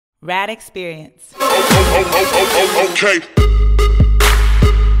RAD Experience. Okay.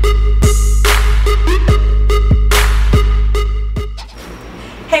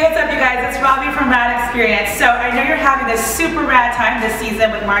 Hey, what's up you guys? It's Robbie from RAD Experience. So I know you're having a super rad time this season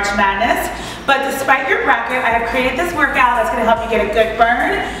with March Madness, but despite your bracket, I have created this workout that's gonna help you get a good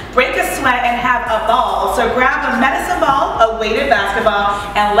burn, break a sweat, and have a ball. So grab a medicine ball, a weighted basketball,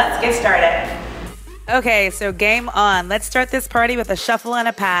 and let's get started. Okay, so game on. Let's start this party with a shuffle and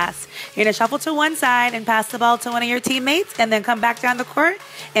a pass. You're gonna shuffle to one side and pass the ball to one of your teammates, and then come back down the court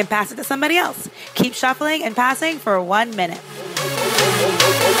and pass it to somebody else. Keep shuffling and passing for 1 minute.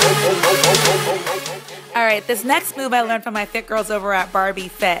 All right, this next move I learned from my fit girls over at Barbie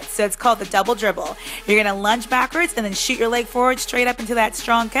Fit. So it's called the double dribble. You're gonna lunge backwards and then shoot your leg forward straight up into that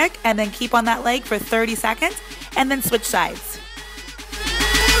strong kick, and then keep on that leg for 30 seconds, and then switch sides.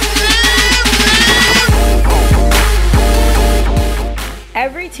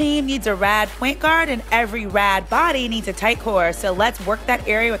 Every team needs a RAD point guard, and every RAD body needs a tight core. So let's work that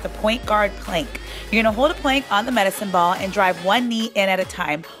area with a point guard plank. You're gonna hold a plank on the medicine ball and drive one knee in at a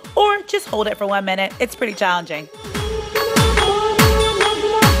time, or just hold it for 1 minute. It's pretty challenging.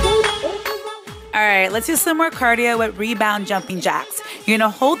 All right, let's do some more cardio with rebound jumping jacks. You're gonna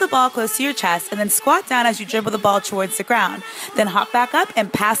hold the ball close to your chest and then squat down as you dribble the ball towards the ground. Then hop back up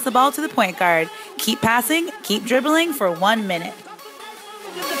and pass the ball to the point guard. Keep passing, keep dribbling for 1 minute.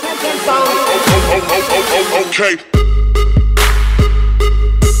 Okay.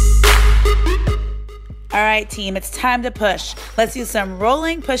 All right, team, it's time to push. Let's do some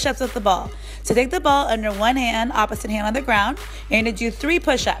rolling push-ups with the ball. So take the ball under one hand, opposite hand on the ground. You're gonna do 3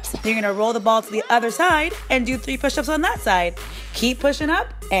 push-ups. You're gonna roll the ball to the other side and do 3 push-ups on that side. Keep pushing up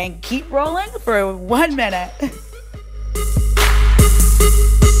and keep rolling for 1 minute.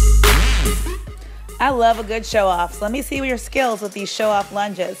 I love a good show-off. So let me see your skills with these show-off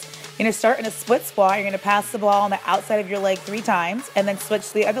lunges. You're gonna start in a split squat. You're gonna pass the ball on the outside of your leg 3 times and then switch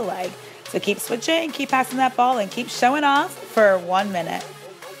to the other leg. So keep switching, keep passing that ball, and keep showing off for 1 minute.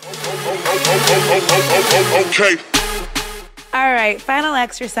 Okay. All right, final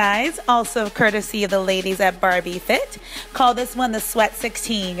exercise, also courtesy of the ladies at Barbie Fit. Call this one the Sweat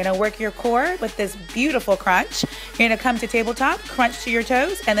 16. You're gonna work your core with this beautiful crunch. You're gonna come to tabletop, crunch to your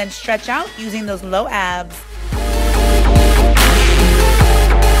toes, and then stretch out using those low abs.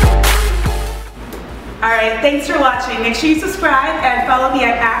 All right, thanks for watching. Make sure you subscribe and follow me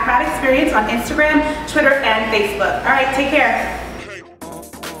at RAD Experience on Instagram, Twitter, and Facebook. All right, take care.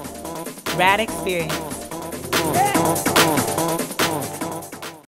 RAD Experience.